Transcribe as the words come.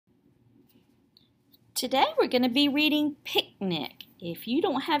Today we're going to be reading Picnic. If you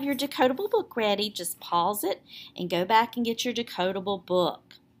don't have your decodable book ready, just pause it and go back and get your decodable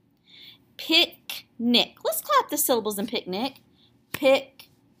book. Picnic. Let's clap the syllables in picnic.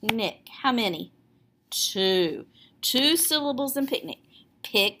 Picnic. How many? 2. 2 syllables in picnic.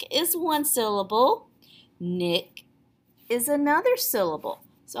 Pick is 1 syllable. Nick is another syllable.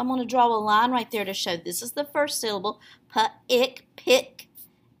 So I'm going to draw a line right there to show this is the first syllable. P-ick, pick.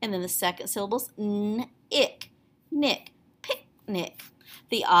 And then the second syllable's n-ick, nick, picnic.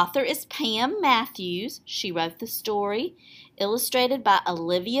 The author is Pam Matthews. She wrote the story, illustrated by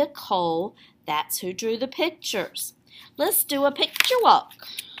Olivia Cole. That's who drew the pictures. Let's do a picture walk.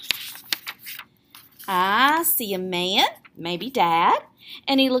 I see a man, maybe Dad,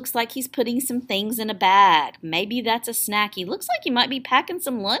 and he looks like he's putting some things in a bag. Maybe that's a snack. He looks like he might be packing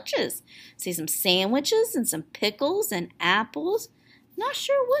some lunches. See some sandwiches and some pickles and apples. Not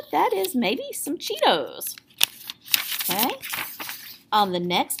sure what that is. Maybe some Cheetos. Okay. On the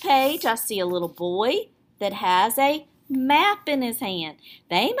next page, I see a little boy that has a map in his hand.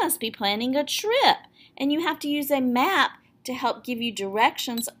 They must be planning a trip, and you have to use a map to help give you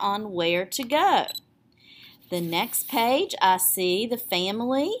directions on where to go. The next page, I see the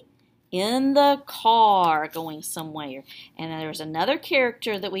family in the car going somewhere. And there's another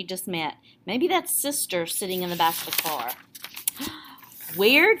character that we just met. Maybe that's Sister sitting in the back of the car.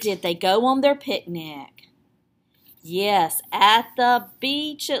 Where did they go on their picnic? Yes, at the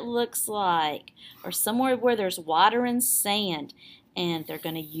beach it looks like, or somewhere where there's water and sand. And they're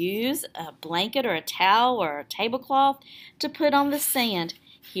going to use a blanket or a towel or a tablecloth to put on the sand.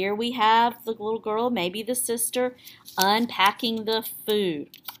 Here we have the little girl, maybe the sister, unpacking the food.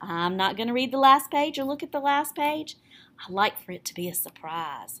 I'm not going to read the last page or look at the last page. I like for it to be a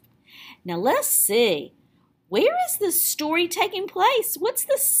surprise. Now let's see. Where is this story taking place? What's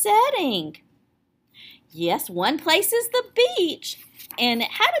the setting? Yes, one place is the beach, and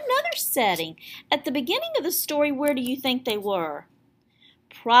it had another setting. At the beginning of the story, where do you think they were?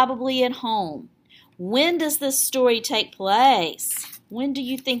 Probably at home. When does this story take place? When do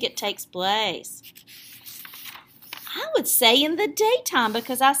you think it takes place? I would say in the daytime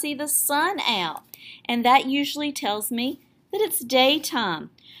because I see the sun out, and that usually tells me that it's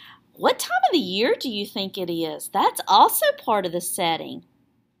daytime. What time of the year do you think it is? That's also part of the setting.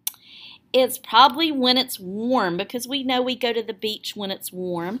 It's probably when it's warm because we know we go to the beach when it's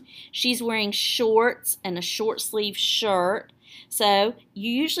warm. She's wearing shorts and a short sleeve shirt. So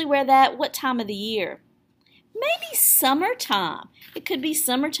you usually wear that what time of the year? Maybe summertime. It could be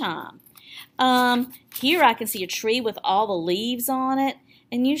summertime. Here I can see a tree with all the leaves on it.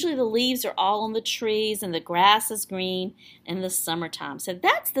 And usually the leaves are all on the trees and the grass is green in the summertime. So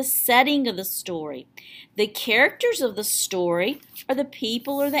that's the setting of the story. The characters of the story are the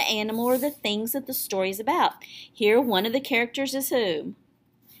people or the animal or the things that the story is about. Here one of the characters is who?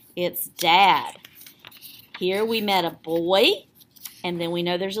 It's Dad. Here we met a boy and then we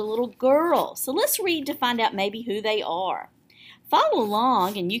know there's a little girl. So let's read to find out maybe who they are. Follow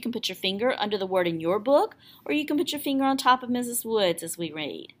along, and you can put your finger under the word in your book, or you can put your finger on top of Mrs. Woods as we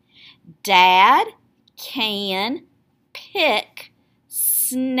read. Dad can pick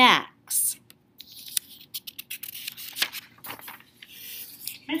snacks.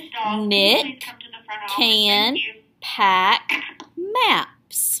 Nick can pack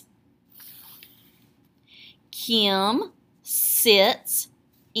maps. Kim sits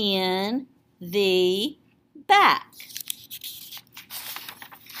in the back.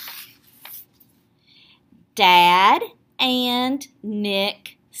 Dad and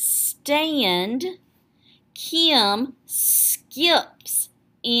Nick stand. Kim skips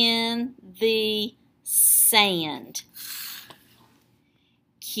in the sand.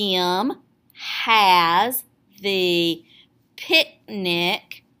 Kim has the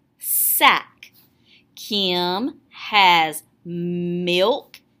picnic sack. Kim has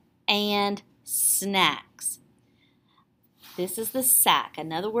milk and snacks. This is the sack.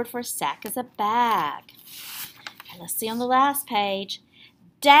 Another word for a sack is a bag. Let's see on the last page.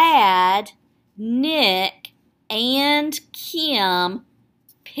 Dad, Nick, and Kim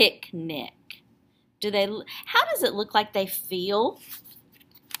picnic. How does it look like they feel?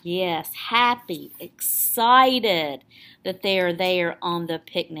 Yes, happy, excited that they are there on the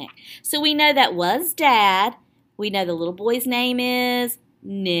picnic. So we know that was Dad. We know the little boy's name is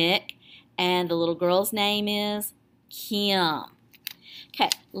Nick, and the little girl's name is Kim. Okay,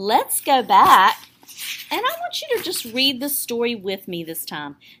 let's go back. And I want you to just read the story with me this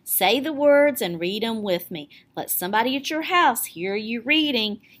time. Say the words and read them with me. Let somebody at your house hear you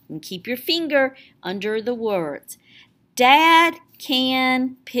reading and keep your finger under the words. Dad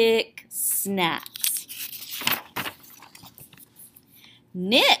can pick snacks.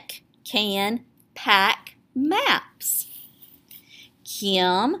 Nick can pack maps.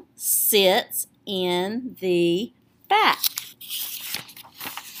 Kim sits in the back.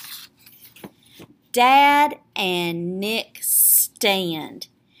 Dad and Nick stand.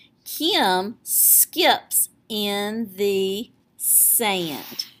 Kim skips in the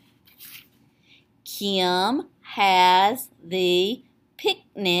sand. Kim has the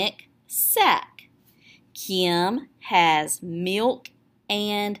picnic sack. Kim has milk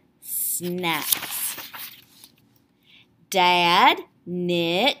and snacks. Dad,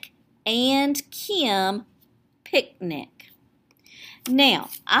 Nick, and Kim picnic. Now,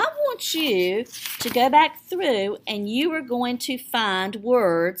 I want you to go back through and you are going to find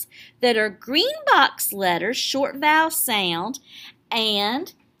words that are green box letters, short vowel sound,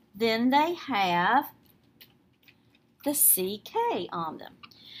 and then they have the CK on them.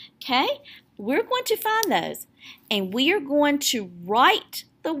 Okay? We're going to find those and we are going to write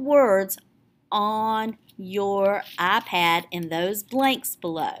the words on your iPad in those blanks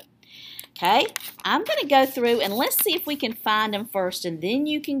below. Okay, I'm going to go through and let's see if we can find them first and then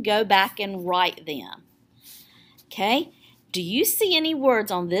you can go back and write them. Okay, do you see any words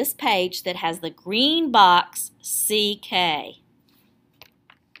on this page that has the green box CK?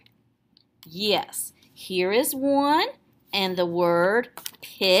 Yes, here is one and the word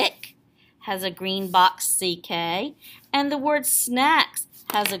pick has a green box CK and the word snacks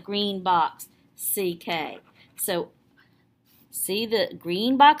has a green box CK. So see the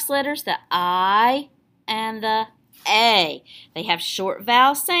green box letters, the I and the A. They have short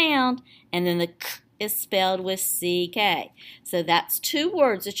vowel sound, and then the K is spelled with CK. So that's two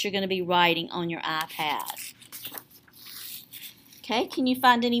words that you're going to be writing on your iPad. Okay, can you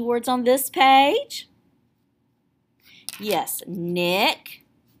find any words on this page? Yes, Nick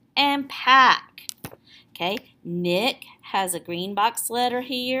and pack. Okay, Nick has a green box letter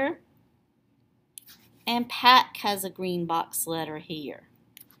here. And pack has a green box letter here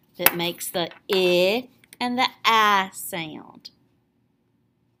that makes the I and the I sound.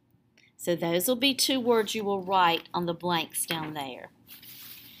 So those will be two words you will write on the blanks down there.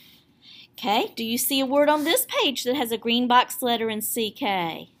 Okay, do you see a word on this page that has a green box letter in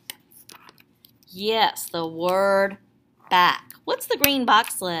CK? Yes, the word back. What's the green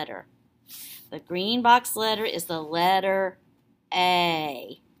box letter? The green box letter is the letter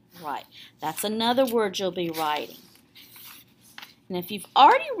A. Right, that's another word you'll be writing. And if you've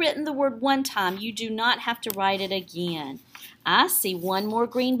already written the word one time, you do not have to write it again. I see one more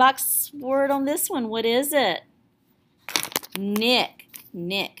green box word on this one. What is it? Nick.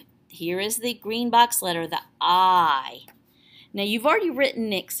 Nick. Here is the green box letter, the I. Now you've already written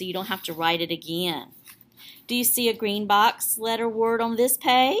Nick, so you don't have to write it again. Do you see a green box letter word on this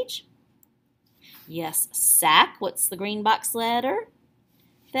page? Yes, sack. What's the green box letter?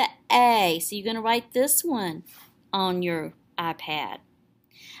 The A. So you're going to write this one on your iPad.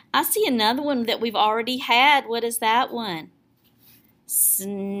 I see another one that we've already had. What is that one?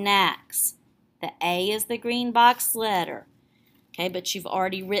 Snacks. The A is the green box letter. Okay, but you've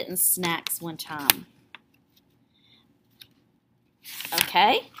already written snacks one time.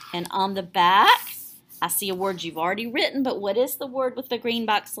 Okay, and on the back, I see a word you've already written, but what is the word with the green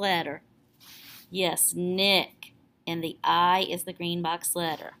box letter? Yes, Nick. And the I is the green box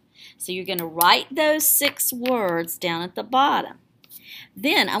letter. So you're going to write those 6 words down at the bottom.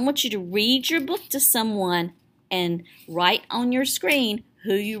 Then I want you to read your book to someone and write on your screen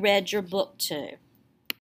who you read your book to.